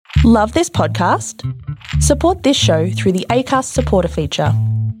Love this podcast? Support this show through the Acast supporter feature.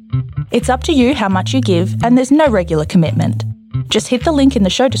 It's up to you how much you give, and there's no regular commitment. Just hit the link in the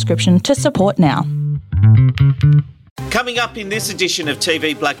show description to support now. Coming up in this edition of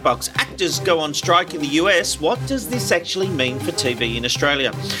TV Black Box, actors go on strike in the US. What does this actually mean for TV in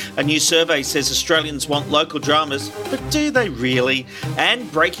Australia? A new survey says Australians want local dramas, but do they really?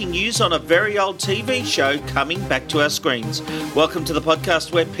 And breaking news on a very old TV show coming back to our screens. Welcome to the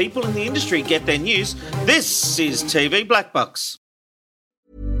podcast where people in the industry get their news. This is TV Black Box.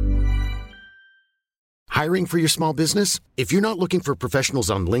 Hiring for your small business? If you're not looking for professionals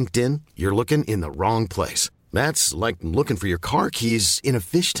on LinkedIn, you're looking in the wrong place. That's like looking for your car keys in a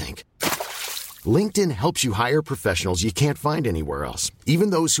fish tank. LinkedIn helps you hire professionals you can't find anywhere else, even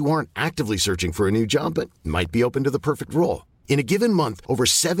those who aren't actively searching for a new job but might be open to the perfect role. In a given month, over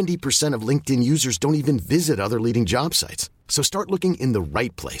 70% of LinkedIn users don't even visit other leading job sites. So start looking in the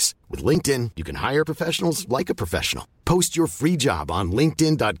right place. With LinkedIn, you can hire professionals like a professional. Post your free job on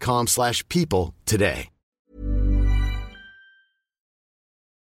linkedin.com/people today.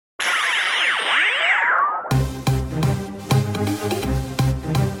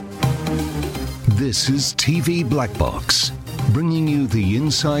 This is TV Black Box, bringing you the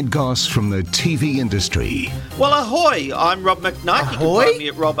inside goss from the TV industry. Well, ahoy! I'm Rob McKnight. Ahoy? You can find me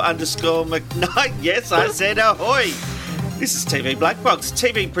at Rob_McKnight. Yes, I said ahoy. This is TV Black Box.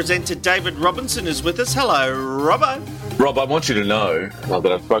 TV presenter David Robinson is with us. Hello, Robbo. Rob, I want you to know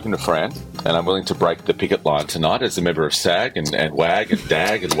that I've spoken to Fran and I'm willing to break the picket line tonight as a member of SAG and WAG and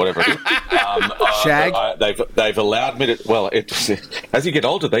DAG and whatever it is. Shag? They've allowed me to... Well, as you get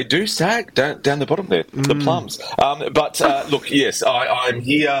older, they do sag down the bottom there, the plums. Look, yes, I'm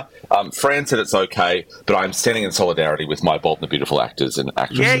here. Fran said it's okay, but I'm standing in solidarity with my bold and beautiful actors and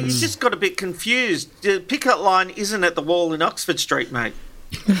actresses. Yeah, he's just got a bit confused. The picket line isn't at the wall in Oxford Street, mate.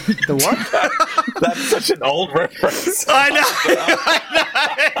 The what? That's such an old reference. I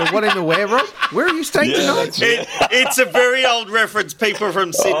know. The what in the where, Rob? Where are you staying tonight? It's a very old reference people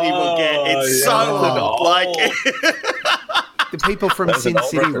from Sydney will get. It's so old. Like The people from Sin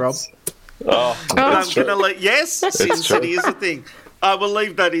City, Rob. I'm going to let... Yes, Sin City is a thing. I will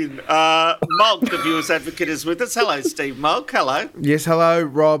leave that in. Mulk, the Viewers Advocate, is with us. Hello, Steve Mulk. Hello. Yes, hello,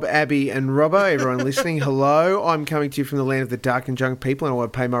 Rob, Abby and Robbo. Everyone listening, hello. I'm coming to you from the land of the dark and junk people, and I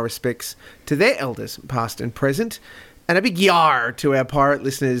want to pay my respects to their elders, past and present. And a big yar to our pirate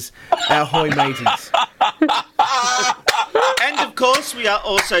listeners, our hoy mateys. And, of course, we are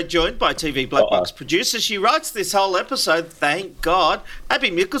also joined by TV Black Box producer. She writes this whole episode, thank God. Abby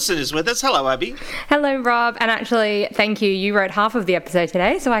Mickelson is with us. Hello, Abby. Hello, Rob. And actually, thank you. You wrote half of the episode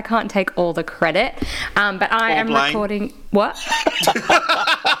today, so I can't take all the credit. But I am recording... What?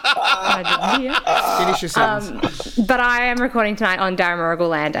 I didn't hear. Finish your sentence. But I am recording tonight on Darramurrugal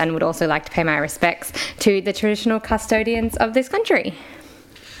land and would also like to pay my respects to the traditional custodians of this country.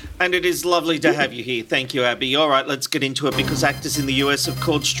 And it is lovely to have you here. Thank you, Abby. All right, let's get into it because actors in the US have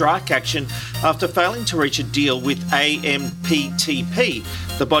called strike action after failing to reach a deal with AMPTP,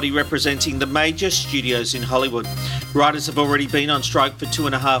 the body representing the major studios in Hollywood. Writers have already been on strike for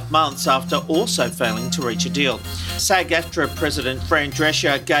 2.5 months after also failing to reach a deal. SAG-AFTRA President Fran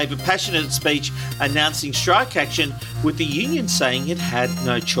Drescher gave a passionate speech announcing strike action, with the union saying it had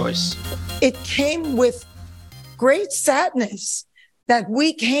no choice. It came with great sadness that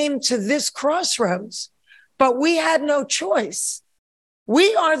we came to this crossroads, but we had no choice.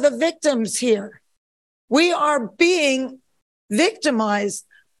 We are the victims here. We are being victimized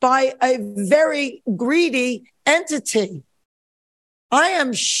by a very greedy entity. I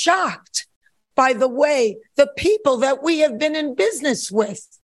am shocked by the way the people that we have been in business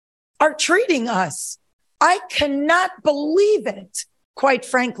with are treating us. I cannot believe it, quite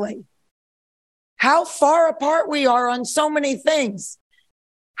frankly. How far apart we are on so many things.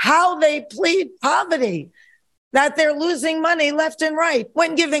 How they plead poverty, that they're losing money left and right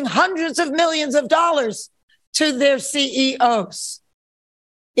when giving hundreds of millions of dollars to their CEOs.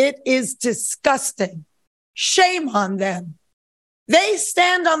 It is disgusting. Shame on them. They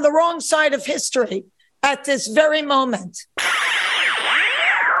stand on the wrong side of history at this very moment.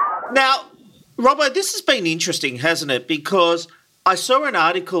 Now, Robbo, this has been interesting, hasn't it? Because I saw an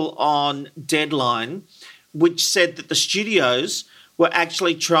article on Deadline which said that the studios were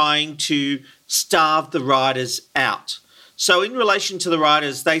actually trying to starve the writers out. So in relation to the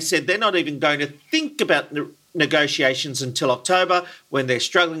writers, they said they're not even going to think about negotiations until October when they're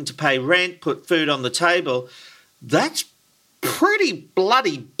struggling to pay rent, put food on the table. That's pretty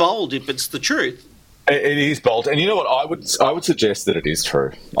bloody bold if it's the truth. It is bold, and you know what? I would suggest that it is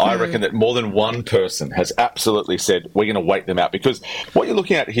true. I reckon that more than one person has absolutely said we're going to wait them out, because what you're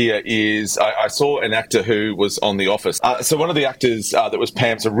looking at here is I saw an actor who was on The Office. So one of the actors that was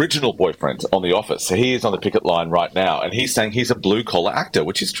Pam's original boyfriend on The Office. So he is on the picket line right now, and he's saying he's a blue collar actor,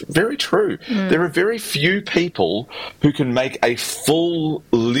 which is very true. There are very few people who can make a full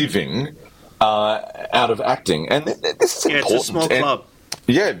living out of acting, and this is important. It's a small club.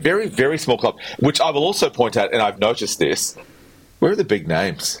 Yeah, very, very small club, which I will also point out, and I've noticed this, where are the big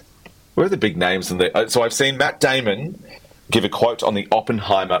names? Where are the big names? So I've seen Matt Damon give a quote on the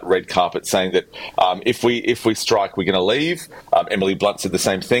Oppenheimer red carpet saying that if we strike, we're going to leave. Emily Blunt said the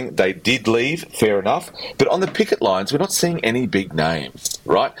same thing. They did leave, fair enough. But on the picket lines, we're not seeing any big names,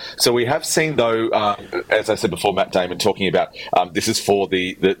 right? So we have seen, though, as I said before, Matt Damon talking about this is for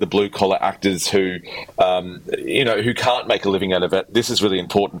the blue-collar actors who can't make a living out of it. This is really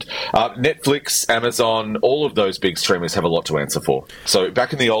important. Netflix, Amazon, all of those big streamers have a lot to answer for. So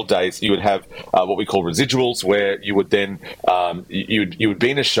back in the old days, you would have what we call residuals, where you would then you would be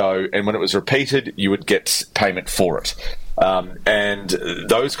in a show, and when it was repeated, you would get payment for it. And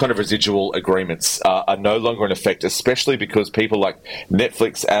those kind of residual agreements are no longer in effect, especially because people like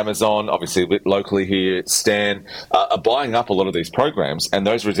Netflix, Amazon, obviously locally here, Stan, are buying up a lot of these programs, and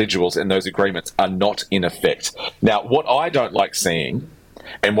those residuals and those agreements are not in effect. Now, what I don't like seeing,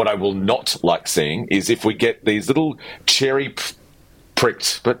 and what I will not like seeing, is if we get these little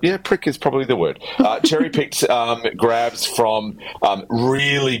pricked, but yeah, prick is probably the word. Cherry-picked grabs from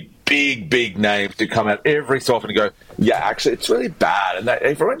really big names to come out every so often and go, yeah, actually, it's really bad, and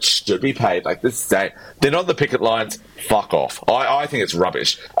everyone should be paid like this. They're not on the picket lines. Fuck off. I think it's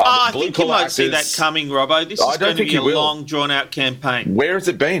rubbish. I think you might see that coming, Robbo. This is going to be a long, drawn-out campaign. Where has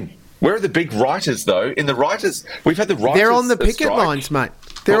it been? Where are the big writers, though? In the writers, we've had the writers. They're on the picket lines, mate.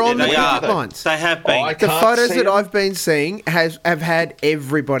 They're on the picket lines. They have been. The photos that I've been seeing have had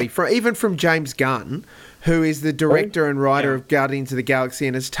everybody, even from James Gunn, who is the director and writer of Guardians of the Galaxy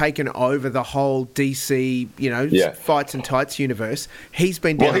and has taken over the whole DC, fights and tights universe. He's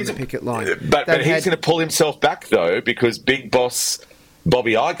been down on the picket line. But he's going to pull himself back, though, because big boss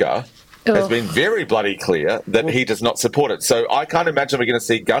Bobby Iger has been very bloody clear that he does not support it. So I can't imagine we're going to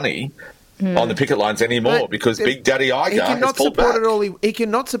see Gunny on the picket lines anymore, because Big Daddy Iger has pulled back. He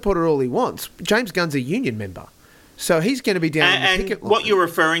cannot support it all he wants. James Gunn's a union member, so he's going to be down on the picket line. What you're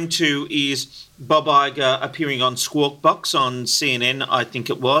referring to is Bob Iger appearing on Squawk Box on CNN, I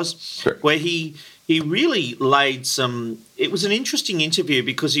think it was, where he really laid some... It was an interesting interview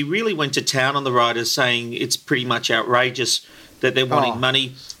because he really went to town on the writers, saying it's pretty much outrageous that they're wanting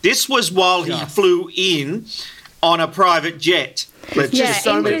money. This was while he flew in on a private jet.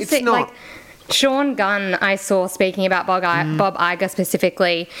 Interesting. It's not... Sean Gunn, I saw speaking about Bob Iger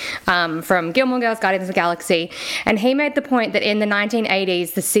specifically from Gilmore Girls, Guardians of the Galaxy, and he made the point that in the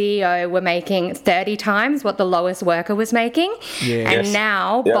 1980s, the CEO were making 30 times what the lowest worker was making, and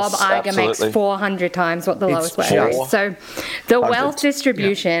now Bob Iger makes 400 times what the lowest worker is. So the wealth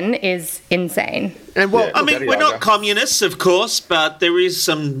distribution is insane. And we're not communists, of course, but there is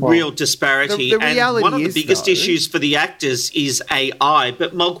some real disparity. And one of the biggest issues for the actors is AI.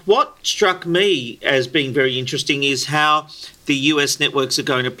 But, Mog, what struck me as being very interesting is how the US networks are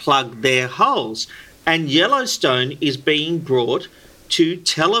going to plug their holes. And Yellowstone is being brought to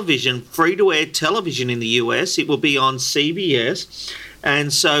television, free-to-air television in the US. It will be on CBS.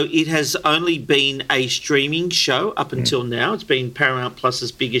 And so it has only been a streaming show up until now. It's been Paramount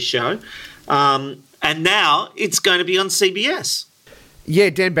Plus's biggest show. And now it's going to be on CBS.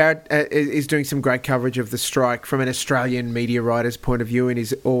 Yeah, Dan Barrett is doing some great coverage of the strike from an Australian media writer's point of view, and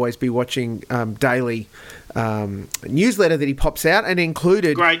he's always be watching daily newsletter that he pops out, and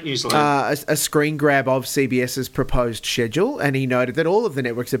included great newsletter. A screen grab of CBS's proposed schedule, and he noted that all of the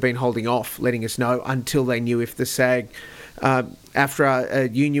networks have been holding off letting us know until they knew if the SAG, after a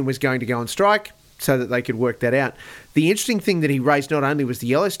union was going to go on strike, so that they could work that out. The interesting thing that he raised not only was the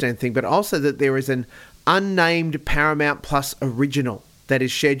Yellowstone thing, but also that there is an unnamed Paramount Plus original that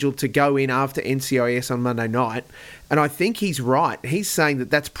is scheduled to go in after NCIS on Monday night. And I think he's right. He's saying that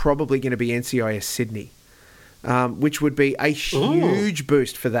that's probably going to be NCIS Sydney, which would be a huge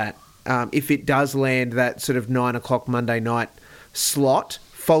boost for that if it does land that sort of 9 o'clock Monday night slot,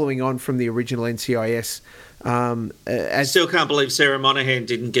 following on from the original NCIS. I still can't believe Sarah Monahan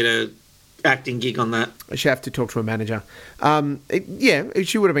didn't get a acting gig on that. She have to talk to a manager.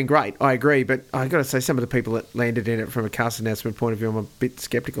 She would have been great. I agree, but I got to say, some of the people that landed in it from a cast announcement point of view, I'm a bit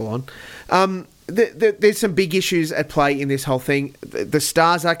sceptical on. there's some big issues at play in this whole thing. The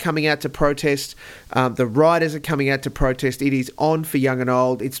stars are coming out to protest. The writers are coming out to protest. It is on for young and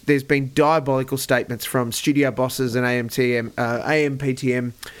old. There's been diabolical statements from studio bosses and AMPTM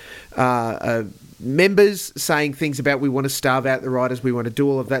members saying things about we want to starve out the writers, we want to do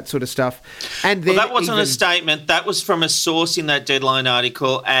all of that sort of stuff. And then that wasn't a statement. That was from a source in that Deadline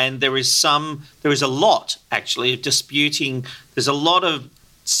article, and there is a lot actually of disputing. There's a lot of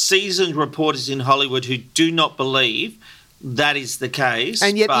seasoned reporters in Hollywood who do not believe that is the case.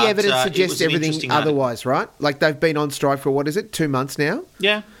 And yet the evidence suggests everything otherwise, right? Like they've been on strike for, 2 months now?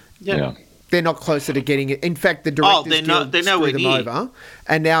 Yeah. They're not closer to getting it. In fact, the directors guild screwed them over,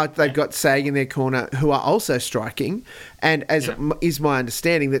 and now they've got SAG in their corner who are also striking. And as is my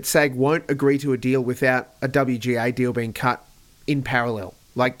understanding, that SAG won't agree to a deal without a WGA deal being cut in parallel.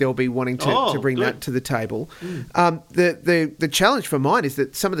 Like they'll be wanting to bring that to the table. The challenge for mine is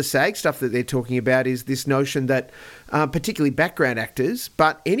that some of the SAG stuff that they're talking about is this notion that particularly background actors,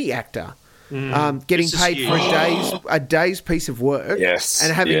 but any actor, getting paid for a day's piece of work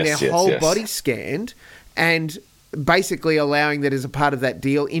and having their whole body scanned and basically allowing that as a part of that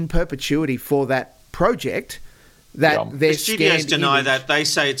deal in perpetuity for that project. That their the studios deny that. They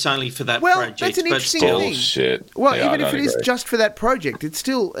say it's only for that project. That's an interesting thing. Bullshit. Well, even if it is just for that project, it's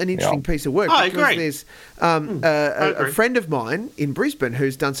still an interesting piece of work. I because agree. There's a friend of mine in Brisbane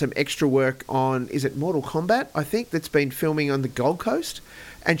who's done some extra work on, is it Mortal Kombat, I think, that's been filming on the Gold Coast,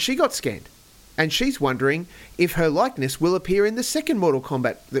 and she got scanned. And she's wondering if her likeness will appear in the second Mortal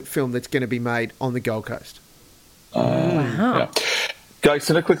Kombat film that's going to be made on the Gold Coast. Wow. Yeah. Guys,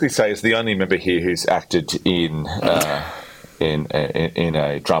 can I quickly say, as the only member here who's acted in a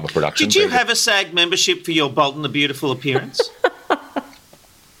drama production. Did you have a SAG membership for your Bold and the Beautiful appearance?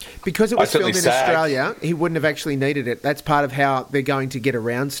 Because it was filmed in Australia, he wouldn't have actually needed it. That's part of how they're going to get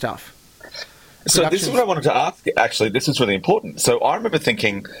around stuff. So this is what I wanted to ask, actually. This is really important. So I remember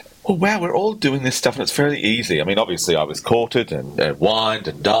thinking, oh, wow, we're all doing this stuff and it's fairly easy. I mean, obviously I was courted and wined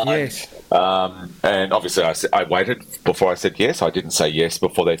and dined. Yes. And obviously I waited before I said yes. I didn't say yes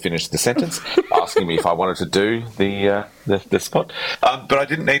before they finished the sentence, asking me if I wanted to do the spot. But I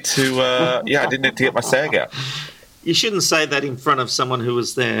didn't need to, I didn't need to get my SAG out. You shouldn't say that in front of someone who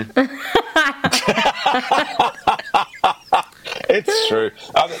was there. It's true.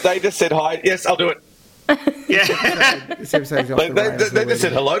 They just said hi. Yes, I'll do it. Yeah. They just said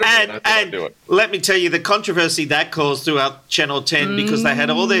hello to me and I do it. Let me tell you the controversy that caused throughout Channel 10 because they had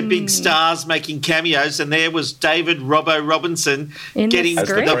all their big stars making cameos, and there was David Robbo Robinson getting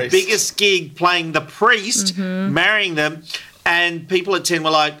the biggest gig playing the priest, marrying them, and people at 10 were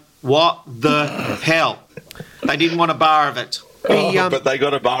like, what the hell? They didn't want a bar of it. But they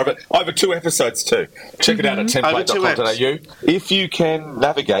got a bar of it over 2 episodes too. Check it out at template.com.au if you can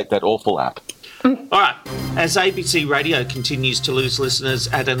navigate that awful app. All right. As ABC Radio continues to lose listeners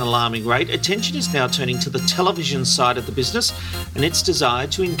at an alarming rate, attention is now turning to the television side of the business and its desire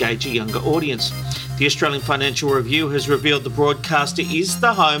to engage a younger audience. The Australian Financial Review has revealed the broadcaster is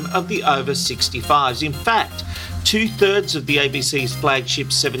the home of the over 65s. In fact, 2/3 of the ABC's flagship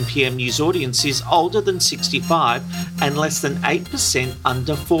 7pm news audience is older than 65 and less than 8%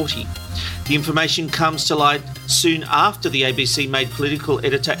 under 40. The information comes to light soon after the ABC made political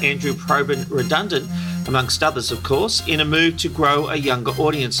editor Andrew Probyn redundant, amongst others, of course, in a move to grow a younger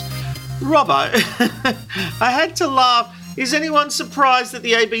audience. Robbo, I had to laugh. Is anyone surprised that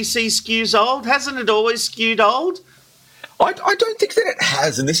the ABC skews old? Hasn't it always skewed old? I don't think that it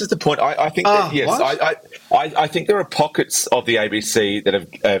has, and this is the point. I think that, yes, I think there are pockets of the ABC that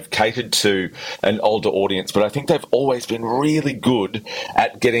have catered to an older audience, but I think they've always been really good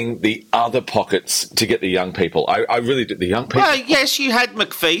at getting the other pockets to get the young people. I really do. The young people. Well, yes, you had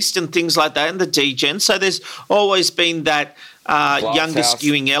McFeast and things like that, and the D-Gen, so there's always been that younger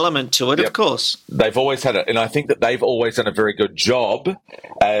skewing element to it, of course. They've always had it, and I think that they've always done a very good job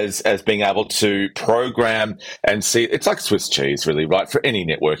as being able to program and see. It's like Swiss cheese, really, right? For any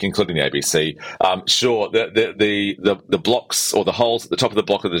network, including the ABC. Sure, the blocks or the holes at the top of the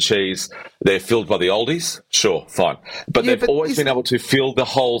block of the cheese, they're filled by the oldies. Sure, fine, but they've always been able to fill the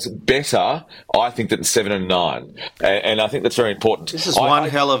holes better, I think, than 7 and 9, and I think that's very important. This is one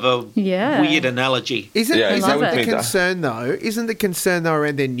hell of a weird analogy. Isn't the concern though? Isn't the concern though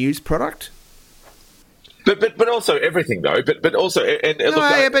around their news product? But also everything though. But also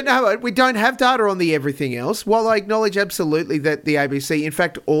we don't have data on the everything else. While I acknowledge absolutely that the ABC, in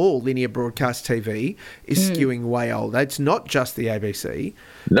fact, all linear broadcast TV is skewing way older. It's not just the ABC.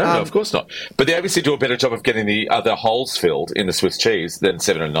 No, of course not. But the ABC do a better job of getting the other holes filled in the Swiss cheese than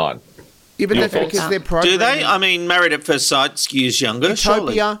 7 and 9. Yeah, but that's because they're programming. Do they? I mean, Married at First Sight skews younger.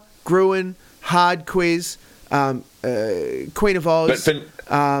 Utopia, Gruen, Hard Quiz, Queen of Oz.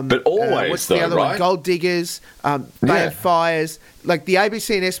 But always, what's the other one? Gold Diggers, Bay of Fires. Like the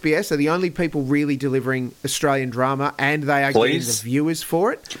ABC and SBS are the only people really delivering Australian drama, and they are getting the viewers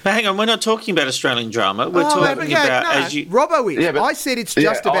for it. But hang on, we're not talking about Australian drama. We're talking about Robbo is. Yeah, I said it's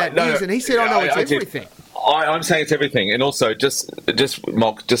just about news, and he said, it's everything. I'm saying it's everything, and also just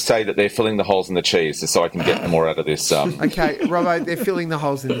Mark, just say that they're filling the holes in the cheese, so I can get more out of this. Okay, Robbo, they're filling the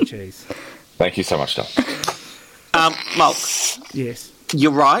holes in the cheese. Thank you so much, Tom. Mark. Yes.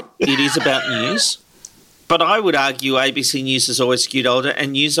 You're right, it is about news. But I would argue ABC News is always skewed older,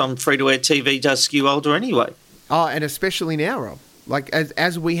 and news on free-to-air TV does skew older anyway. Oh, and especially now, Rob. Like,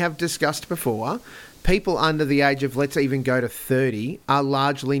 as we have discussed before, people under the age of, let's even go to 30, are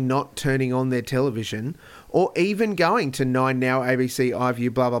largely not turning on their television or even going to 9 Now, ABC,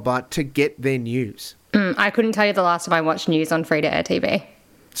 iView, blah, blah, blah, to get their news. I couldn't tell you the last time I watched news on free-to-air TV.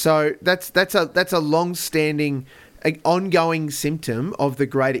 So that's a long-standing, ongoing symptom of the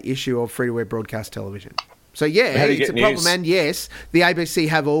greater issue of free-to-air broadcast television. So, yeah, it's a problem. And, yes, the ABC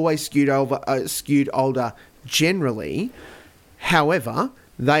have always skewed older generally. However,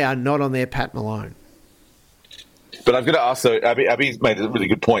 they are not on their Pat Malone. But I've got to ask, though, Abby's made a really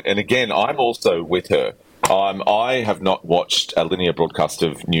good point. And, again, I'm also with her. I have not watched a linear broadcast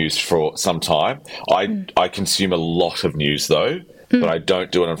of news for some time. I consume a lot of news, though, but I don't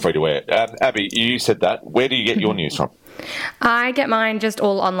do it on free-to-air. Abby, you said that. Where do you get your news from? I get mine just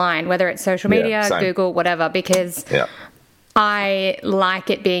all online, whether it's social media, Google, whatever, because I like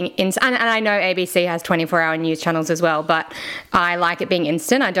it being instant. And I know ABC has 24-hour news channels as well, but I like it being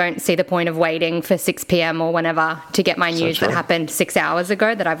instant. I don't see the point of waiting for 6 p.m. or whenever to get my news that happened 6 hours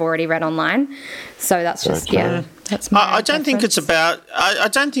ago that I've already read online. So that's just, that's my I don't think it's about. I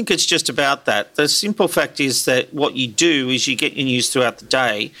don't think it's just about that. The simple fact is that what you do is you get your news throughout the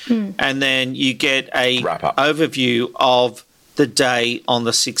day, and then you get a overview of the day on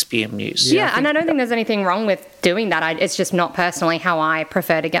the 6 p.m. news. Yeah, and I don't think there's anything wrong with doing that. It's just not personally how I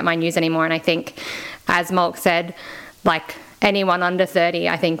prefer to get my news anymore. And I think, as Mulk said, like anyone under 30,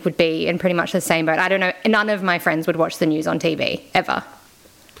 I think would be in pretty much the same boat. I don't know. None of my friends would watch the news on TV, ever.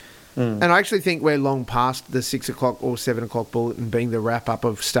 And I actually think we're long past the 6 o'clock or 7 o'clock bulletin being the wrap-up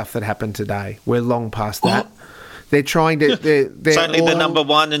of stuff that happened today. We're long past that. They're trying to... They're only the number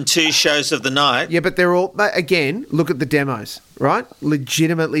 1 and 2 shows of the night. Yeah, but they're all... Again, look at the demos, right?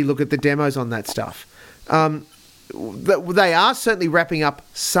 Legitimately look at the demos on that stuff. They are certainly wrapping up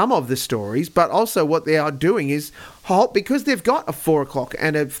some of the stories, but also what they are doing is... because they've got a 4 o'clock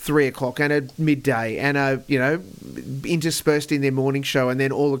and a 3 o'clock and a midday and a, interspersed in their morning show and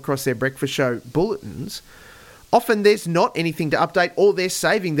then all across their breakfast show bulletins... Often there's not anything to update, or they're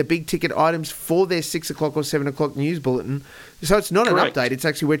saving the big ticket items for their 6 o'clock or 7 o'clock news bulletin. So it's not an update. It's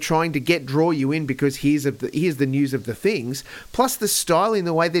actually we're trying to draw you in because here's the news of the things. Plus the style in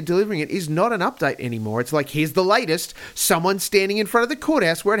the way they're delivering it is not an update anymore. It's like, here's the latest. Someone standing in front of the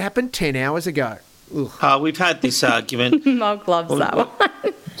courthouse where it happened 10 hours ago. We've had this argument. Mark loves that one.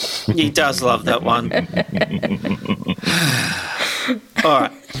 He does love that one. All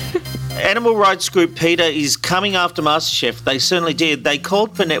right. Animal rights group PETA is coming after MasterChef. They certainly did. They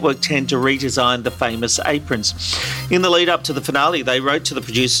called for Network 10 to redesign the famous aprons. In the lead up to the finale, they wrote to the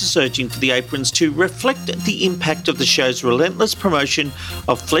producers urging for the aprons to reflect the impact of the show's relentless promotion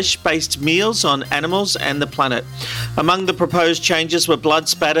of flesh-based meals on animals and the planet. Among the proposed changes were blood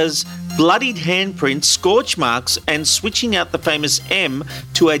spatters, bloodied handprints, scorch marks, and switching out the famous M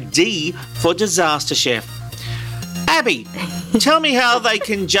to a D for Disaster Chef. Abby, tell me how they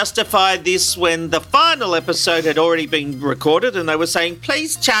can justify this when the final episode had already been recorded and they were saying,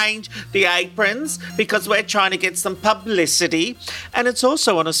 please change the aprons because we're trying to get some publicity. And it's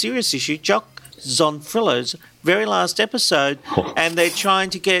also on a serious issue, Jock Zonfrillo's very last episode, and they're trying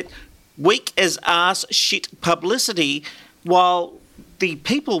to get weak as ass shit publicity while the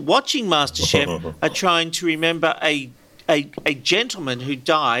people watching MasterChef are trying to remember a gentleman who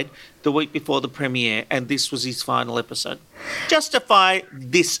died the week before the premiere, and this was his final episode. Justify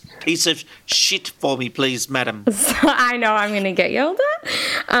this piece of shit for me, please, madam. So I know I'm going to get yelled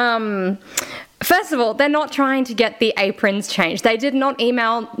at. First of all, they're not trying to get the aprons changed. They did not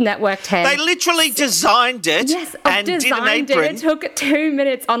email Network 10. They literally designed it and did an apron. It took 2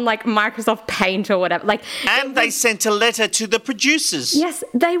 minutes on Microsoft Paint or whatever. And they sent a letter to the producers. Yes,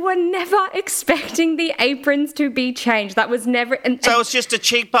 they were never expecting the aprons to be changed. That was never... So it's just a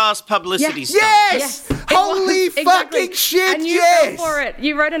cheap-ass publicity stuff. Yes! Holy fucking shit, and you fell for it.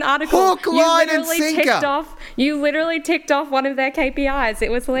 You wrote an article. Hook, line, and sinker. You literally ticked off one of their KPIs. It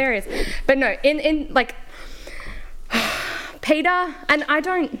was hilarious. But no, in Peter, and I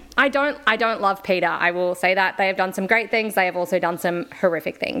don't love Peter. I will say that. They have done some great things. They have also done some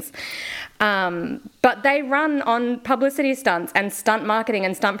horrific things. But they run on publicity stunts and stunt marketing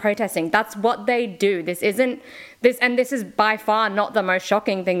and stunt protesting. That's what they do. This is by far not the most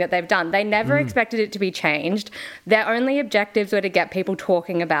shocking thing that they've done. They never expected it to be changed. Their only objectives were to get people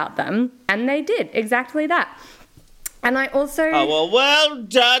talking about them, and they did exactly that. And I also... Oh, well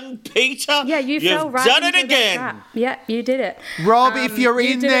done, Peter. Yeah, you've done it again. Yeah, you did it. Rob, if you're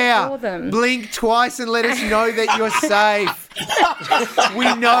in there, blink twice and let us know that you're safe. We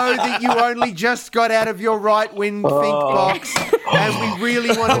know that you only just got out of your right-wing think box, and we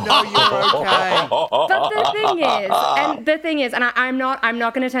really want to know you're okay. But the thing is, and I'm not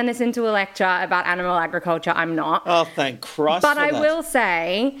going to turn this into a lecture about animal agriculture. I'm not. Oh, thank Christ! But I will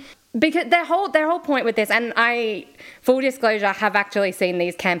say, because their whole point with this, and I, full disclosure, have actually seen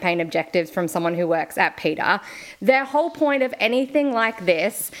these campaign objectives from someone who works at PETA. Their whole point of anything like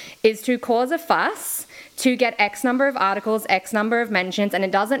this is to cause a fuss, to get X number of articles, X number of mentions, and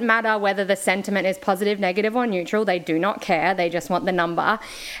it doesn't matter whether the sentiment is positive, negative, or neutral. They do not care. They just want the number.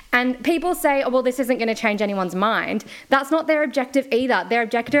 And people say, oh, well, this isn't going to change anyone's mind. That's not their objective either. Their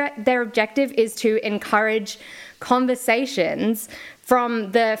objective is to encourage conversations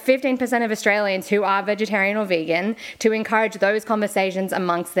from the 15% of Australians who are vegetarian or vegan, to encourage those conversations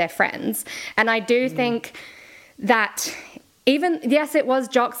amongst their friends. And I do think that yes, it was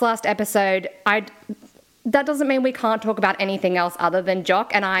Jock's last episode. That doesn't mean we can't talk about anything else other than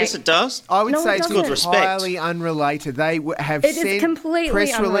Jock. Yes, it does. I would say it's entirely unrelated. They have sent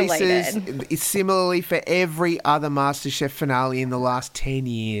press releases similarly for every other MasterChef finale in the last 10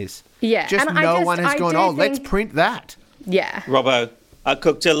 years. Yeah. Just no one has gone, let's print that. Yeah. Robbo, I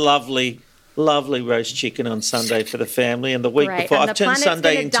cooked a lovely roast chicken on Sunday for the family, and the week before I've turned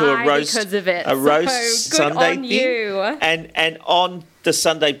Sunday into a roast Sunday thing. You. And on the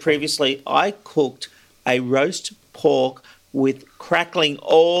Sunday previously, I cooked a roast pork with crackling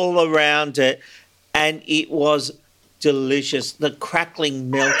all around it, and it was delicious. The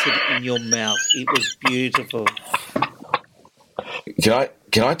crackling melted in your mouth. It was beautiful.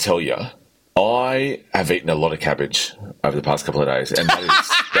 Can I tell you, I have eaten a lot of cabbage over the past couple of days, and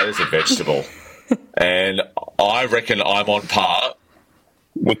that is a vegetable. And I reckon I'm on par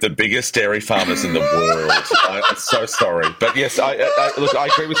with the biggest dairy farmers in the world. I'm so sorry. But yes, I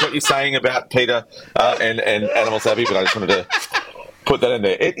agree with what you're saying about PETA and Animal Savvy, but I just wanted to put that in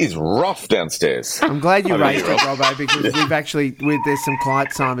there. It is rough downstairs. I'm glad you raised it, Robbo, because there's some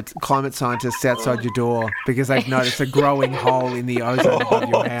climate scientists outside your door because they've noticed a growing hole in the ozone above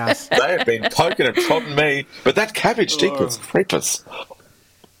your house. They have been poking and prodding me, but that cabbage deepens creepers.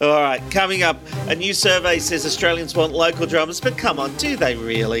 All right, coming up, a new survey says Australians want local dramas, but come on, do they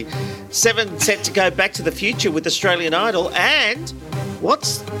really? 7 set to go back to the future with Australian Idol, and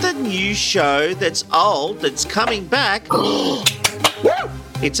what's the new show that's old that's coming back?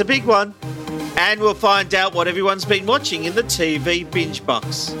 It's a big one. And we'll find out what everyone's been watching in the TV binge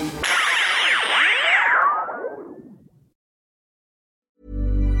box.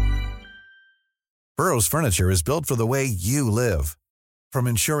 Burrow's furniture is built for the way you live. From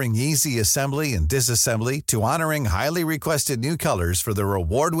ensuring easy assembly and disassembly to honoring highly requested new colors for their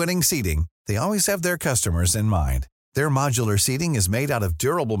award-winning seating, they always have their customers in mind. Their modular seating is made out of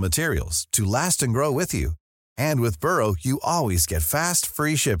durable materials to last and grow with you. And with Burrow, you always get fast,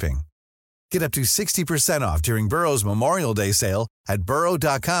 free shipping. Get up to 60% off during Burrow's Memorial Day sale at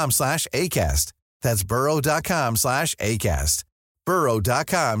burrow.com/ACAST. That's burrow.com/ACAST.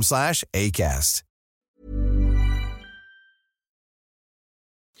 burrow.com/ACAST.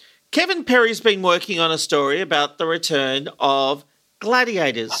 Kevin Perry's been working on a story about the return of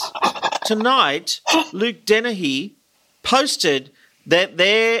Gladiators. Tonight, Luke Dennehy posted that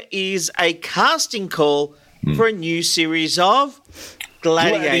there is a casting call for a new series of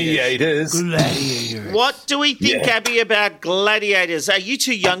Gladiators. What do we think, Abby, about Gladiators? Are you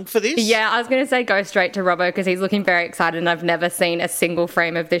too young for this? Yeah, I was going to say go straight to Robbo because he's looking very excited, and I've never seen a single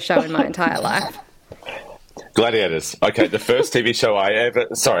frame of this show in my entire life. Gladiators. Okay, the first TV show I ever...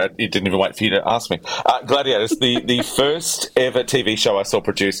 Sorry, it didn't even wait for you to ask me. Gladiators, the first ever TV show I saw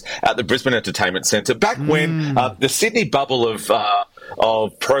produced at the Brisbane Entertainment Centre back when the Sydney bubble of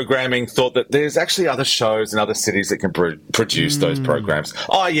programming thought that there's actually other shows in other cities that can produce those programs,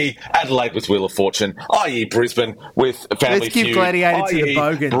 i.e. Adelaide with Wheel of Fortune, i.e. Brisbane with Family Feud. Let's give Gladiator to the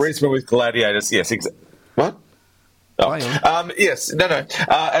Bogans. Brisbane with Gladiators, yes. What? Yes, no.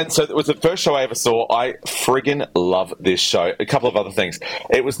 And so it was the first show I ever saw. I friggin' love this show. A couple of other things.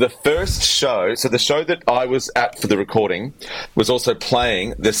 It was the first show, so the show that I was at for the recording was also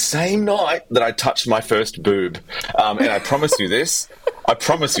playing the same night that I touched my first boob. And I promise you this.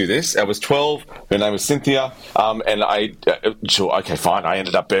 I was 12. Her name was Cynthia. And sure, okay, fine. I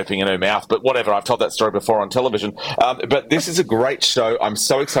ended up burping in her mouth, but whatever. I've told that story before on television. But this is a great show. I'm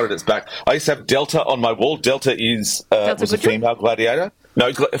so excited it's back. I used to have Delta on my wall. Delta was a female gladiator.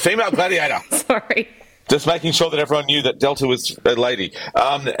 No, female gladiator. Sorry. Just making sure that everyone knew that Delta was a lady.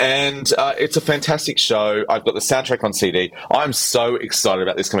 And it's a fantastic show. I've got the soundtrack on CD. I'm so excited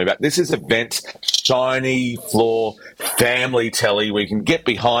about this coming back. This is event, shiny floor, family telly. We can get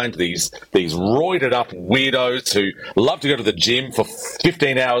behind these roided up weirdos who love to go to the gym for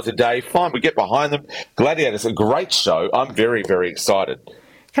 15 hours a day. Fine, we get behind them. Gladiators, a great show. I'm very, very excited.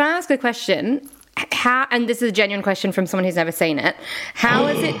 Can I ask a question? How, and this is a genuine question from someone who's never seen it, how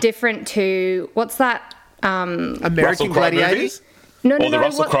is it different to, what's that? American Gladiators? No, the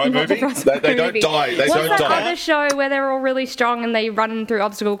Russell Crowe movie? They don't die. What's that other show where they're all really strong and they run through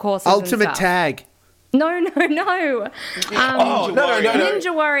obstacle courses Ultimate Tag. No. Ninja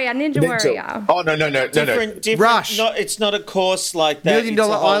Warrior. Oh, no. Different, Rush. It's not a course like that. $1 Million It's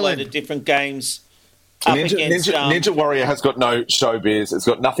a whole Island. load of different games. Ninja Warrior has got no showbiz. It's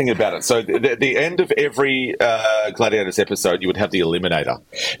got nothing about it. So the end of every Gladiators episode, you would have the Eliminator.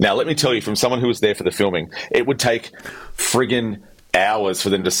 Now, let me tell you, from someone who was there for the filming, it would take friggin' hours for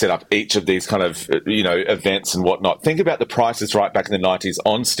them to set up each of these kind of, events and whatnot. Think about the prices right back in the 90s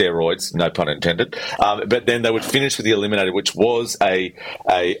on steroids, no pun intended. But then they would finish with the Eliminator, which was a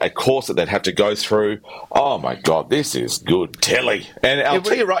course that they'd have to go through. Oh, my God, this is good telly. And I'll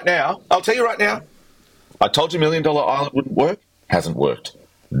tell you right now, I told you $1 Million Island wouldn't work. Hasn't worked.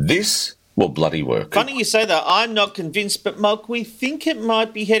 This will bloody work. Funny you say that. I'm not convinced, but Mulk, we think it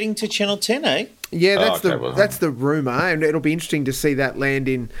might be heading to Channel 10, eh? Yeah, that's the rumour, and it'll be interesting to see that land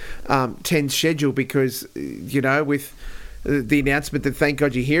in 10's schedule because, with the announcement that Thank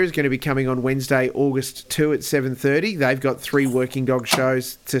God You're Here is going to be coming on Wednesday, August 2 at 7:30. They've got 3 working dog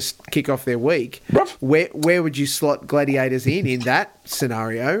shows to kick off their week. Where would you slot Gladiators in that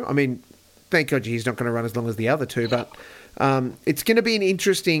scenario? I mean, Thank God He's not going to run as long as the other 2, but it's going to be an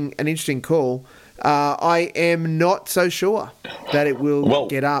interesting call. I am not so sure that it will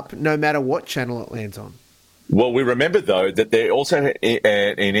get up, no matter what channel it lands on. Well, we remember, though, that there also had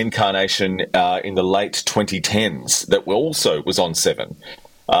an incarnation in the late 2010s that also was on 7.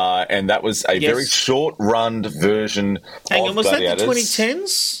 And that was a very short-run version of was Gladiators. That the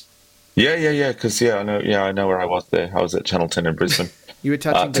 2010s? Yeah, because, I know where I was there. I was at Channel 10 in Brisbane. You were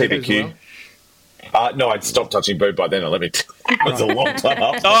touching TVQ. As well? No, I'd stopped touching boob by then. It was a long time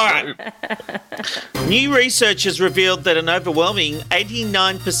after. All right. New research has revealed that an overwhelming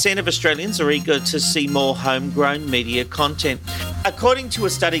 89% of Australians are eager to see more homegrown media content. According to a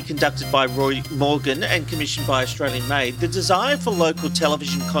study conducted by Roy Morgan and commissioned by Australian Made, the desire for local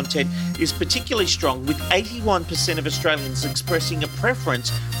television content is particularly strong, with 81% of Australians expressing a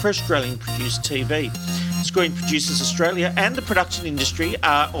preference for Australian-produced TV. Screen Producers Australia and the production industry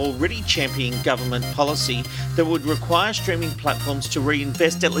are already championing government policy that would require streaming platforms to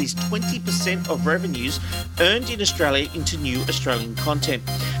reinvest at least 20% of revenues earned in Australia into new Australian content.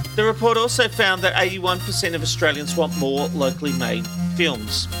 The report also found that 81% of Australians want more locally made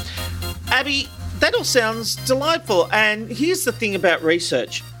films. Abby, that all sounds delightful, and here's the thing about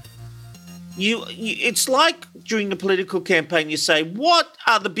research. It's like during the political campaign, you say, what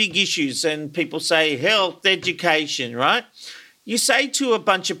are the big issues? And people say health, education, right? You say to a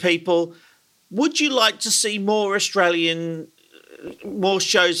bunch of people, would you like to see more shows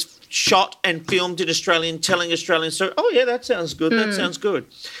shot and filmed in Australian, telling Australian stories? Oh, yeah, that sounds good. That sounds good.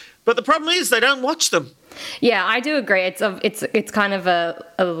 But the problem is they don't watch them. Yeah, I do agree. It's kind of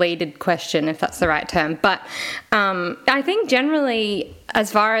a leaded question, if that's the right term. But I think generally,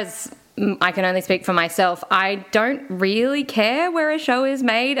 as far as I can only speak for myself, I don't really care where a show is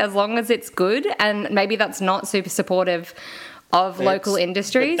made as long as it's good, and maybe that's not super supportive of local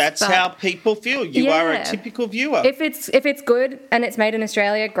industries. But that's how people feel. You are a typical viewer. If it's good and it's made in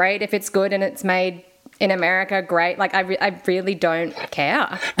Australia, great. If it's good and it's made in America, great. Like, I really don't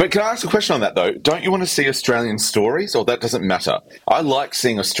care. But can I ask a question on that, though? Don't you want to see Australian stories, or that doesn't matter? I like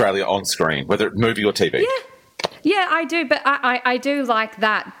seeing Australia on screen, whether it's movie or TV. Yeah, I do, but I do like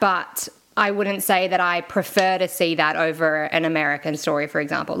that, but I wouldn't say that I prefer to see that over an American story, for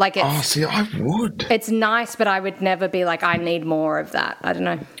example. Like, I would. It's nice, but I would never be like, I need more of that. I don't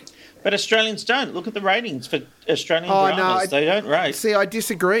know. But Australians don't. Look at the ratings for Australian dramas. They don't rate. See, I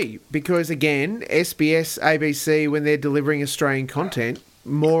disagree because, again, SBS, ABC, when they're delivering Australian content,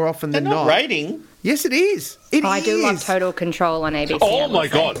 more often than not... rating. Yes, it is. I do love Total Control on ABC. Oh, my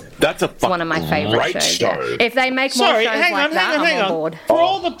God. That's it's one of my favourite shows. Show. If they make more shows like that, I'm on board. For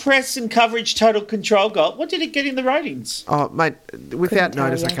all the press and coverage Total Control got, what did it get in the ratings? Oh, mate, without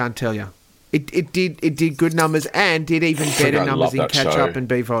notice, I can't tell you. It did good numbers and did even better numbers in Catch Up and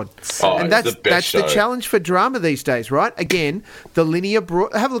BVOD. And that's the challenge for drama these days, right? Again, the linear...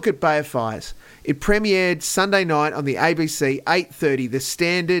 have a look at Bay of Fires. It premiered Sunday night on the ABC, 8:30, the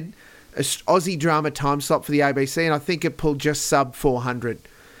standard Aussie drama time slot for the ABC, and I think it pulled just sub 400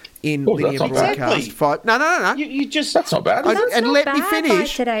 in linear broadcast. Exactly. No. You just... That's not bad. Let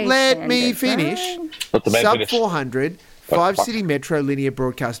me finish. Sub 400... 5 City Metro linear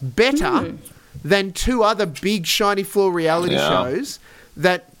broadcast. Better than 2 other big shiny floor reality shows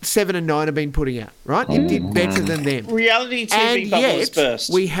that 7 and 9 have been putting out, right? It did better than them. Reality TV bubble is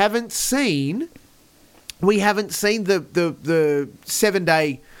burst. We haven't seen the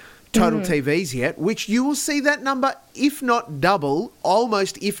 7-day total TVs yet, which you will see that number, if not double,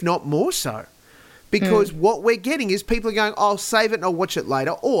 almost if not more so. Because what we're getting is people are going, I'll save it and I'll watch it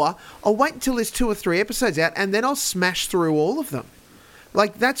later, or I'll wait until there's 2 or 3 episodes out and then I'll smash through all of them.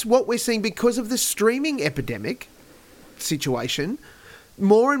 Like, that's what we're seeing because of the streaming epidemic situation.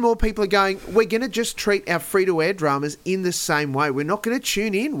 More and more people are going, we're going to just treat our free-to-air dramas in the same way. We're not going to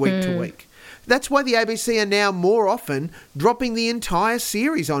tune in week to week. That's why the ABC are now more often dropping the entire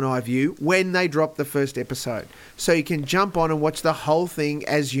series on iView when they drop the first episode. So you can jump on and watch the whole thing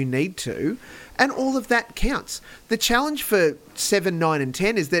as you need to. And all of that counts. The challenge for 7, 9 and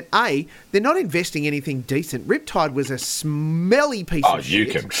 10 is that, A, they're not investing anything decent. Riptide was a smelly piece of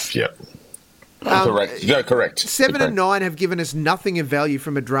shit. Correct. No, correct. 7 and 9 have given us nothing of value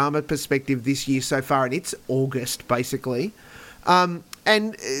from a drama perspective this year so far, and it's August, basically. So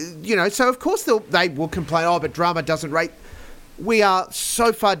of course they will complain, but drama doesn't rate. We are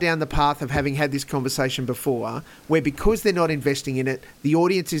so far down the path of having had this conversation before, where because they're not investing in it, the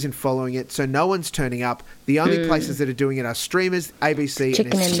audience isn't following it, so no one's turning up. The only places that are doing it are streamers, ABC,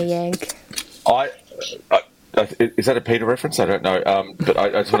 Chicken and the egg. Is that a Peter reference? I don't know, but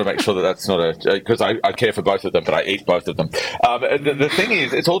I just want to make sure that's not a... Because I care for both of them, but I eat both of them. The thing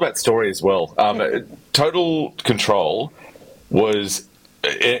is, it's all about story as well. Total Control was...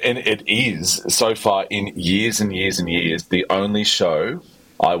 And it is, so far in years and years and years, the only show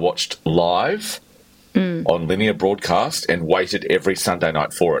I watched live on linear broadcast and waited every Sunday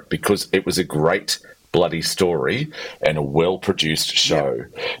night for it because it was a great bloody story and a well-produced show.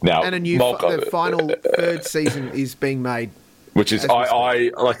 Now, and the final 3rd season is being made. Which is, I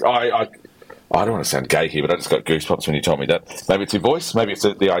don't want to sound gay here, but I just got goosebumps when you told me that. Maybe it's your voice. Maybe it's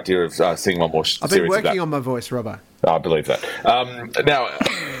the idea of seeing one more series of that. I've been working on my voice, Robbo. I believe that. Now,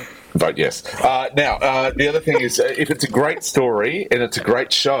 vote yes. The other thing is, if it's a great story and it's a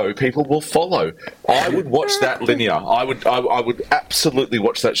great show, people will follow. I would watch that linear. I would absolutely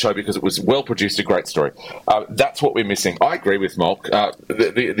watch that show because it was well produced, a great story. That's what we're missing. I agree with Malk.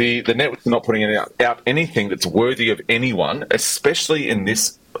 The networks are not putting out anything that's worthy of anyone, especially in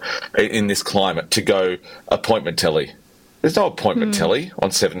this climate, to go appointment telly. There's no appointment telly on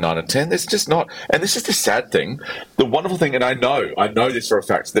 7, 9 and 10. There's just not. And this is the sad thing. The wonderful thing, and I know this for a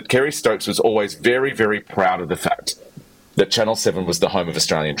fact, that Kerry Stokes was always very, very proud of the fact that Channel 7 was the home of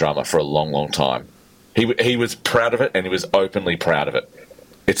Australian drama for a long, long time. He was proud of it, and he was openly proud of it.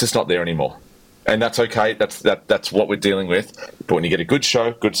 It's just not there anymore. And that's okay. That's what we're dealing with. But when you get a good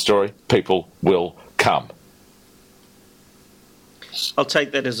show, good story, people will come. I'll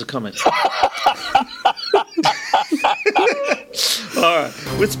take that as a comment. All right.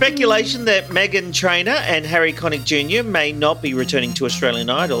 With speculation that Meghan Trainor and Harry Connick Jr. may not be returning to Australian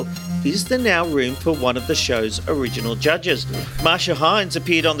Idol, is there now room for one of the show's original judges? Marcia Hines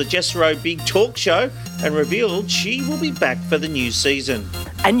appeared on the Jess Rowe Big Talk Show and revealed she will be back for the new season.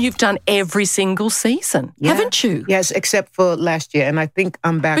 And you've done every single season, haven't you? Yes, except for last year, and I think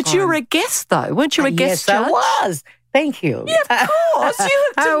I'm back But you were a guest, though. Weren't you a guest judge? Yes, I was. Thank you. Yeah, of course.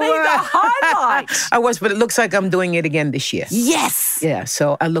 You have to be the highlight. I was, but it looks like I'm doing it again this year. Yes. Yeah,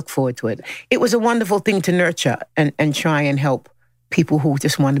 so I look forward to it. It was a wonderful thing to nurture and try and help people who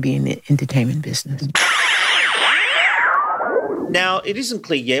just want to be in the entertainment business. Now, it isn't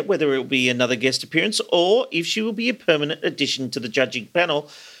clear yet whether it will be another guest appearance or if she will be a permanent addition to the judging panel.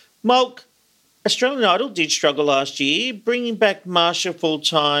 Mulk, Australian Idol did struggle last year. Bringing back Marcia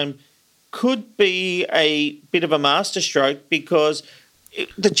full-time could be a bit of a masterstroke because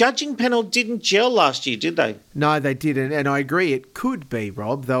the judging panel didn't gel last year, did they? No, they didn't, and I agree it could be,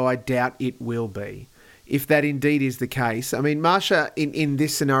 Rob, though I doubt it will be, if that indeed is the case. I mean, Marcia, in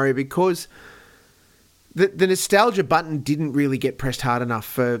this scenario, because the nostalgia button didn't really get pressed hard enough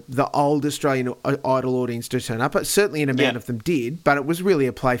for the old Australian Idol audience to turn up. Certainly an amount of them did, but it was really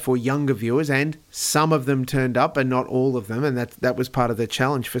a play for younger viewers, and some of them turned up and not all of them, and that was part of the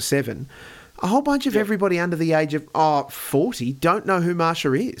challenge for 7. A whole bunch of everybody under the age of 40 don't know who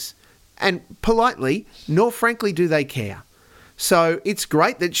Marcia is. And politely, nor frankly do they care. So it's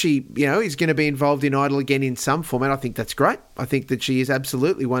great that she, is going to be involved in Idol again in some format. I think that's great. I think that she is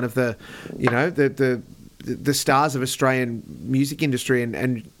absolutely one of the, the stars of Australian music industry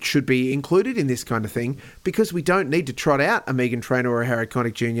and should be included in this kind of thing, because we don't need to trot out a Meghan Trainor or a Harry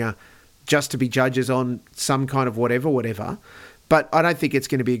Connick Jr. just to be judges on some kind of whatever. But I don't think it's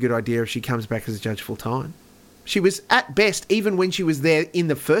going to be a good idea if she comes back as a judge full time. She was, at best, even when she was there in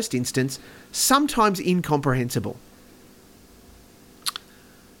the first instance, sometimes incomprehensible.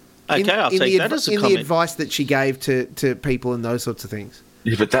 Okay, I'll take that as a comment. In the advice that she gave to people and those sorts of things.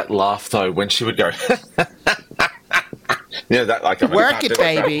 Yeah, but that laugh, though, when she would go... Work it,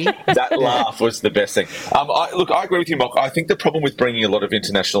 baby. That laugh was the best thing. I agree with you, Mock. I think the problem with bringing a lot of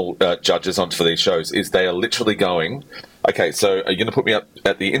international judges onto for these shows is they are literally going, okay, so are you going to put me up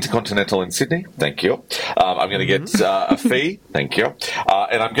at the Intercontinental in Sydney? Thank you. I'm going to get a fee. Thank you.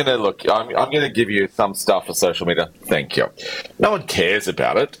 And I'm going to I'm going to give you some stuff for social media. Thank you. No one cares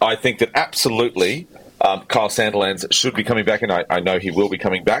about it. I think that absolutely... Kyle Sandilands should be coming back, and I know he will be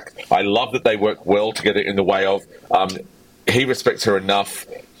coming back. I love that they work well together in the way of he respects her enough,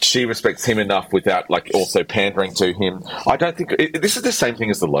 she respects him enough without also pandering to him. I don't think this is the same thing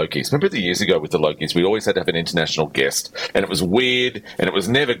as the Lokis. Remember the years ago with the Lokis, we always had to have an international guest, and it was weird, and it was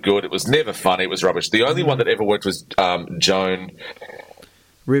never good, it was never funny, it was rubbish. The only one that ever worked was Joan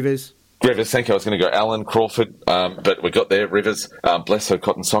Rivers, thank you. I was going to go Alan Crawford, but we got there. Rivers, bless her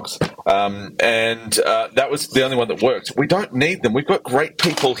cotton socks. And that was the only one that worked. We don't need them. We've got great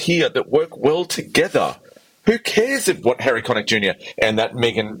people here that work well together. Who cares what Harry Connick Jr. and that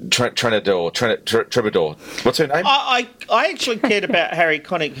Megan Trebador, what's her name? I actually cared about Harry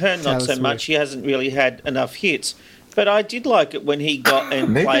Connick, her not so much. He hasn't really had enough hits. But I did like it when he got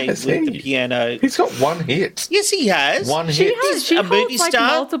and played with the piano. He's got one hit. Yes, he has. One hit. She a holds movie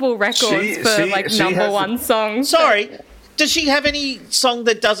star. multiple records for number one songs. Sorry. Does she have any song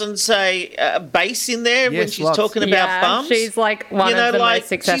that doesn't say bass in there when she's talking about bums? She's one of the most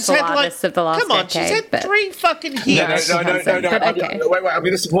successful artists of the last decade. She's had 3 fucking hits. No. Wait, I'm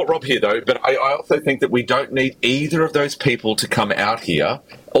going to support Rob here, though. But I also think that we don't need either of those people to come out here.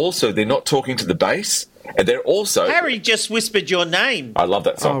 Also, they're not talking to the bass. And they're also... Harry just whispered your name. I love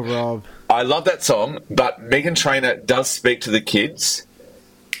that song. Oh, Rob. I love that song, but Meghan Trainor does speak to the kids,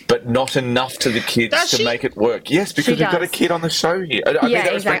 but not enough to the kids to make it work. Yes, because we've got a kid on the show here.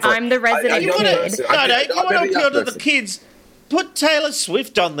 Exactly. I'm the resident kid. You want to appeal to the kids... Put Taylor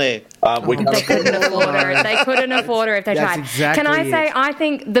Swift on there. They couldn't afford her. They couldn't afford her if they tried. Exactly. Can I say, I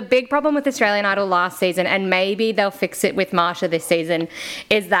think the big problem with Australian Idol last season, and maybe they'll fix it with Marcia this season,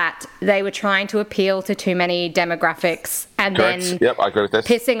 is that they were trying to appeal to too many demographics and then I agree with that.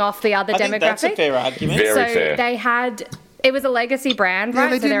 pissing off the other demographic. I think that's a fair argument. Very fair. They had... It was a legacy brand, right?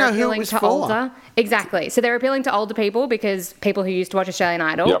 They didn't know who it was for. Older. Exactly. So they're appealing to older people because people who used to watch Australian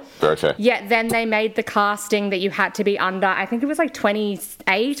Idol. Yep, very fair. Yet then they made the casting that you had to be under, I think it was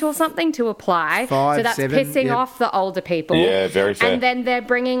 28 or something to apply. 5, so that's 7, pissing off the older people. Yeah, very fair. And then they're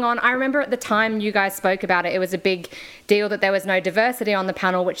bringing on, I remember at the time you guys spoke about it, it was a big deal that there was no diversity on the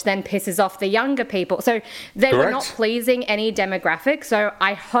panel, which then pisses off the younger people. So they were not pleasing any demographic. So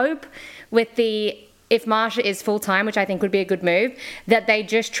I hope if Marcia is full-time, which I think would be a good move, that they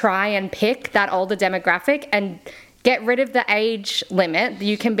just try and pick that older demographic and get rid of the age limit.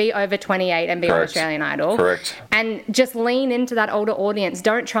 You can be over 28 and be on Australian Idol. Correct. And just lean into that older audience.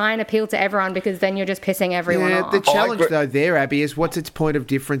 Don't try and appeal to everyone because then you're just pissing everyone off. The challenge, though, there, Abby, is what's its point of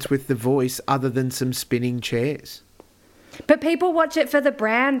difference with The Voice other than some spinning chairs? But people watch it for the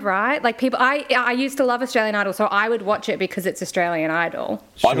brand, right? I used to love Australian Idol, so I would watch it because it's Australian Idol.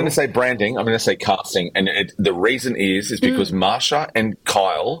 Sure. I'm going to say branding. I'm going to say casting. And the reason is because Marcia and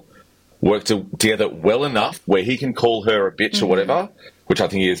Kyle work together well enough where he can call her a bitch or whatever, which I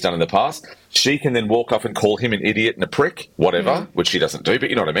think he has done in the past. She can then walk off and call him an idiot and a prick, whatever, which she doesn't do, but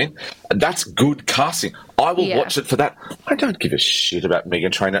you know what I mean? And that's good casting. I will watch it for that. I don't give a shit about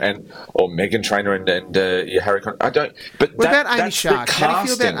Meghan Trainor and Harry Connick. I don't. But what about Amy that's Shark? the How do you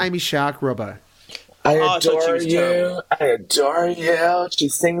feel casting. about Amy Shark, Robbo? I adore you. She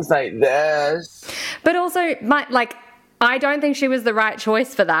sings like this. But also, I don't think she was the right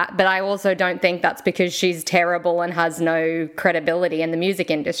choice for that, but I also don't think that's because she's terrible and has no credibility in the music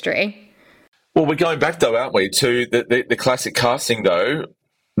industry. Well, we're going back, though, aren't we, to the classic casting, though.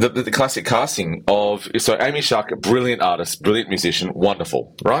 The classic casting of... So Amy Shark, brilliant artist, brilliant musician,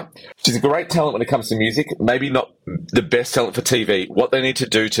 wonderful, right? She's a great talent when it comes to music, maybe not the best talent for TV. What they need to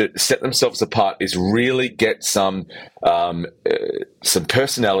do to set themselves apart is really get some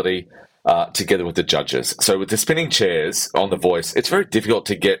personality together with the judges. So with the spinning chairs on The Voice, it's very difficult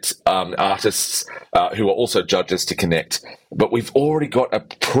to get artists who are also judges to connect. But we've already got a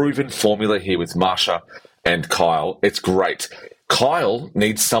proven formula here with Marcia and Kyle. It's great. Kyle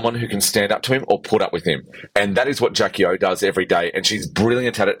needs someone who can stand up to him or put up with him. And that is what Jackie O does every day. And she's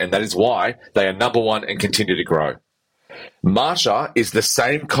brilliant at it. And that is why they are number one and continue to grow. Marcia is the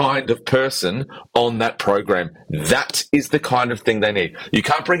same kind of person on that program. That is the kind of thing they need. You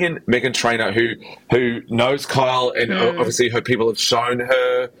can't bring in Meghan Trainor, who knows Kyle, and obviously her people have shown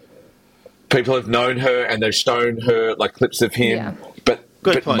her. People have known her, and they've shown her like clips of him. Yeah.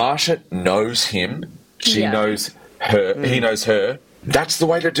 But Marcia knows him. She knows her. He knows her. That's the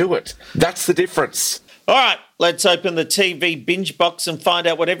way to do it. That's the difference. All right, let's open the TV binge box and find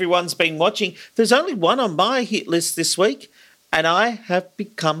out what everyone's been watching. There's only one on my hit list this week, and I have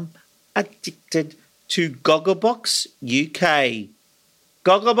become addicted to Gogglebox UK.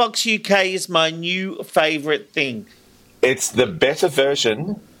 Gogglebox UK is my new favourite thing. It's the better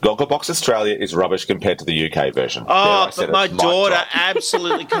version. Gogglebox Australia is rubbish compared to the UK version. Oh, but my daughter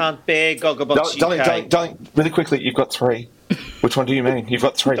absolutely can't bear Gogglebox UK. Darling, really quickly, you've got three. Which one do you mean? You've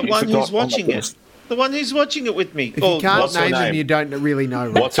got three. The one who's watching it. The one who's watching it with me. If you can't name them, you don't really know.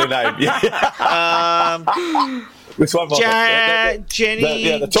 Right? What's her name? This one,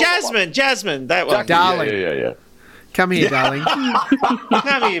 Jenny, Jasmine, that one. Darling. Yeah. Come here, darling.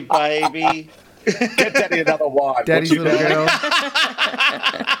 Come here, baby. Get Daddy another wine. Daddy's little girl.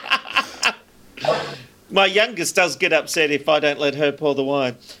 My youngest does get upset if I don't let her pour the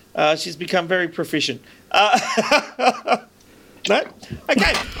wine. She's become very proficient. No?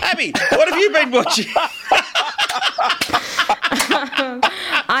 Okay, Abby, what have you been watching?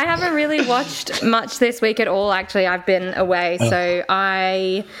 I haven't really watched much this week at all, actually. I've been away. So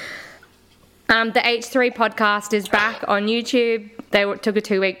the H3 podcast is back on YouTube. They took a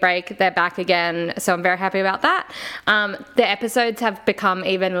 2-week break. They're back again, so I'm very happy about that. The episodes have become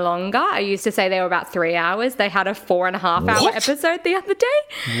even longer. I used to say they were about 3 hours. They had a 4.5-hour episode the other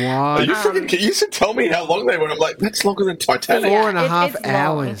day. What? You used to tell me how long they were. I'm like, that's longer than Titanic. 4.5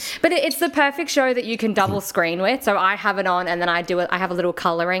 hours. But it's the perfect show that you can double screen with. So I have it on, and then I have a little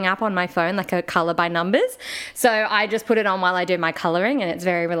colouring app on my phone, like a colour by numbers. So I just put it on while I do my colouring, and it's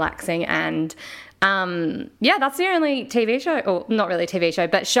very relaxing. And that's the only TV show, or not really TV show,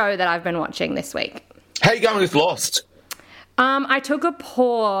 but show that I've been watching this week. How are you going with Lost? I took a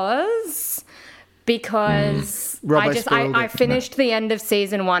pause because I finished the end of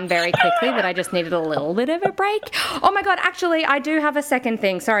season 1 very quickly, that I just needed a little bit of a break. Oh my God, actually, I do have a second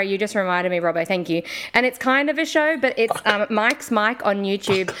thing. Sorry, you just reminded me, Robbo, thank you. And it's kind of a show, but it's Mike's Mike on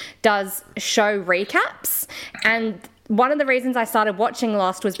YouTube does show recaps, and one of the reasons I started watching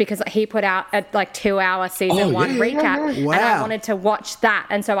Lost was because he put out a 2-hour season 1 recap. Wow. And I wanted to watch that.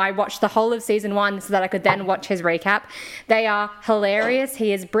 And so I watched the whole of season 1 so that I could then watch his recap. They are hilarious.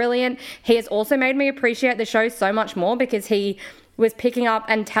 He is brilliant. He has also made me appreciate the show so much more because he was picking up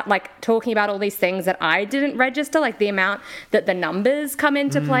and talking about all these things that I didn't register, like the amount that the numbers come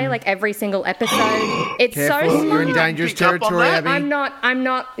into play, like every single episode. It's Careful. so smart. You're in dangerous territory, Abby. I'm not,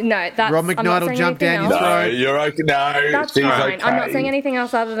 no. That's, Rob McKnight will jump down your throat. No, you're okay. No, that's fine. Okay. I'm not saying anything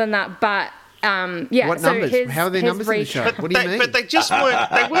else other than that, but what numbers? How are their numbers in the show? What do you mean? But they just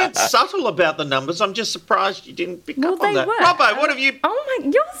weren't subtle about the numbers. I'm just surprised you didn't pick up on that. Were. Robbo, what have you... Oh my,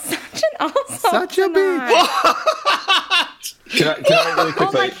 you're such an asshole. Such a bitch. Can I really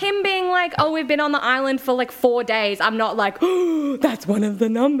quickly? Or like him being like, oh, we've been on the island for like 4 days. I'm not like, oh, that's one of the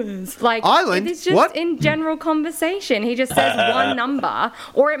numbers. Like, island? It's just in general conversation. He just says one number,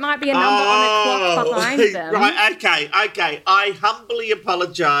 or it might be a number on a clock behind them. Right, okay. I humbly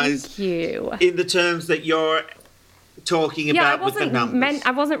apologise. Thank you. In the terms that you're talking about with the numbers. I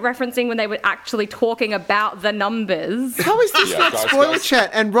wasn't referencing when they were actually talking about the numbers. How is this not spoiler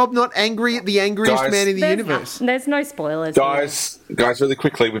chat and Rob not angry at the angriest man in the universe? There's no spoilers. Guys, really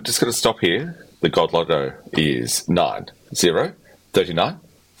quickly, we've just got to stop here. The God Lotto is 9, 0, 39,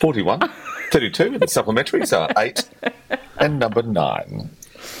 41, 32, and the supplementaries are 8 and number 9.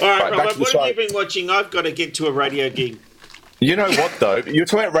 All right, Robert, what have you been watching? I've got to get to a radio gig. You know what, though? You're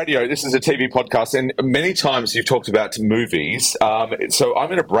talking about radio. This is a TV podcast, and many times you've talked about movies. So I'm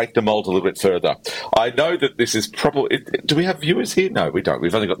going to break the mold a little bit further. I know that this is probably... Do we have viewers here? No, we don't.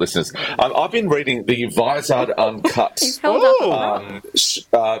 We've only got listeners. I've been reading the Vizard Uncut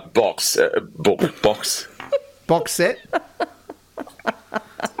box set.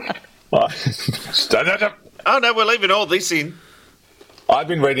 Oh, no, we're leaving all this in. I've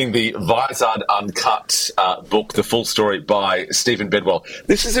been reading the Vizard Uncut book, The Full Story by Stephen Bedwell.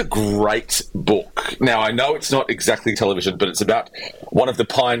 This is a great book. Now, I know it's not exactly television, but it's about one of the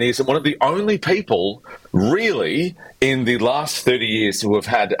pioneers and one of the only people, really, in the last 30 years who have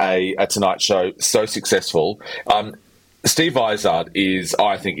had a Tonight Show so successful. Steve Vizard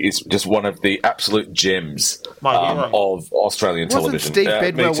I think, is just one of the absolute gems of Australian television. Wasn't Steve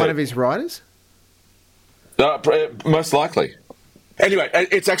Bedwell one of his writers? Most likely. Anyway,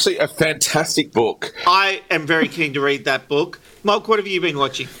 it's actually a fantastic book. I am very keen to read that book. Mark, what have you been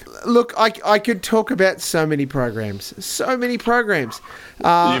watching? Look, I could talk about so many programs. So many programs.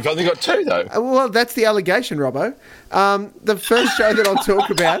 You've only got two, though. Well, that's the allegation, Robbo. The first show that I'll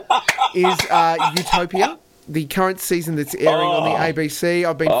talk about is Utopia, the current season that's airing on the ABC.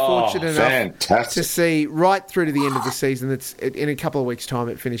 I've been fortunate enough to see right through to the end of the season. That's in a couple of weeks' time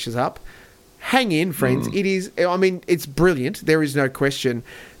it finishes up. Hang in, friends. It is, it's brilliant. There is no question.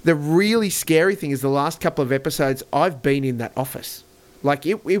 The really scary thing is the last couple of episodes, I've been in that office. Like,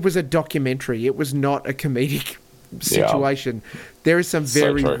 it was a documentary. It was not a comedic situation. Yeah. There is some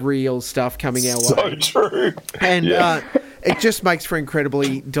very real stuff coming our way. So true. And it just makes for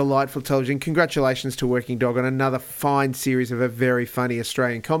incredibly delightful television. Congratulations to Working Dog on another fine series of a very funny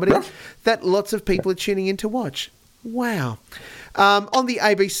Australian comedy that lots of people are tuning in to watch. Wow. On the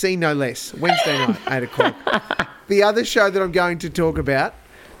ABC, no less, Wednesday night, 8 o'clock. The other show that I'm going to talk about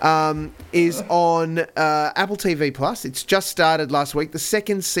is on Apple TV Plus. It's just started last week, the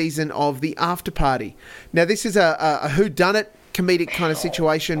second season of The After Party. Now, this is a whodunit comedic kind of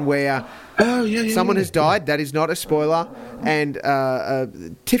situation where someone has died. That is not a spoiler. And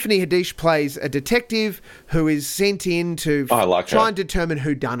Tiffany Haddish plays a detective who is sent in to try and determine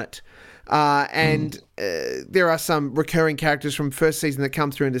who done it. There are some recurring characters from first season that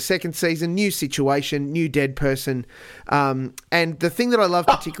come through in the second season. New situation, new dead person. And the thing that I love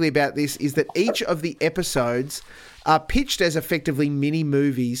particularly about this is that each of the episodes are pitched as effectively mini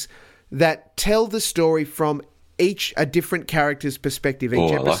movies that tell the story from a different character's perspective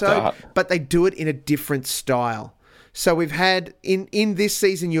each episode, but they do it in a different style. So we've had, in this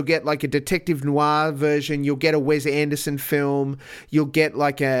season, you'll get like a detective noir version, you'll get a Wes Anderson film, you'll get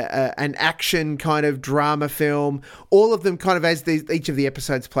like an action kind of drama film, all of them kind of as each of the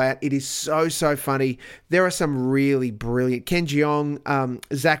episodes play out. It is so, so funny. There are some really brilliant, Ken Jeong,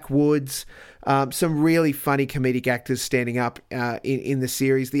 Zach Woods, some really funny comedic actors standing up in the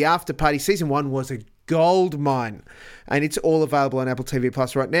series. The After Party, season 1 was a gold mine, and it's all available on Apple TV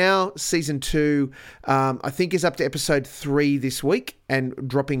Plus right now. Season 2, I think, is up to episode 3 this week and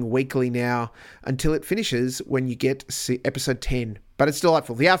dropping weekly now until it finishes when you get episode 10. But it's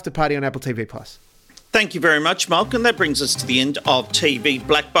delightful. The After Party on Apple TV Plus. Thank you very much, Mark, and that brings us to the end of TV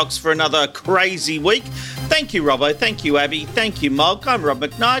Black Box for another crazy week. Thank you, Robbo. Thank you, Abby. Thank you, Mark. I'm Rob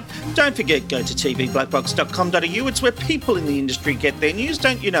McKnight. Don't forget, go to tvblackbox.com.au. It's where people in the industry get their news,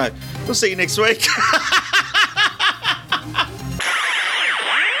 don't you know? We'll see you next week.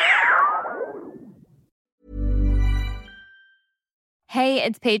 Hey,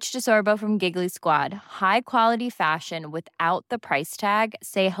 it's Paige DeSorbo from Giggly Squad. High quality fashion without the price tag.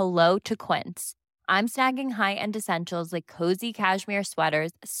 Say hello to Quince. I'm snagging high-end essentials like cozy cashmere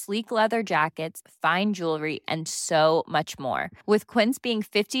sweaters, sleek leather jackets, fine jewelry, and so much more. With Quince being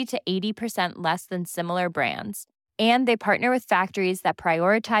 50 to 80% less than similar brands. And they partner with factories that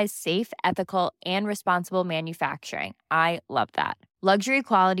prioritize safe, ethical, and responsible manufacturing. I love that. Luxury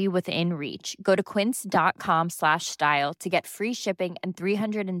quality within reach. Go to quince.com/style to get free shipping and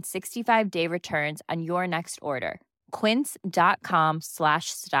 365-day returns on your next order.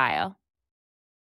 Quince.com/style.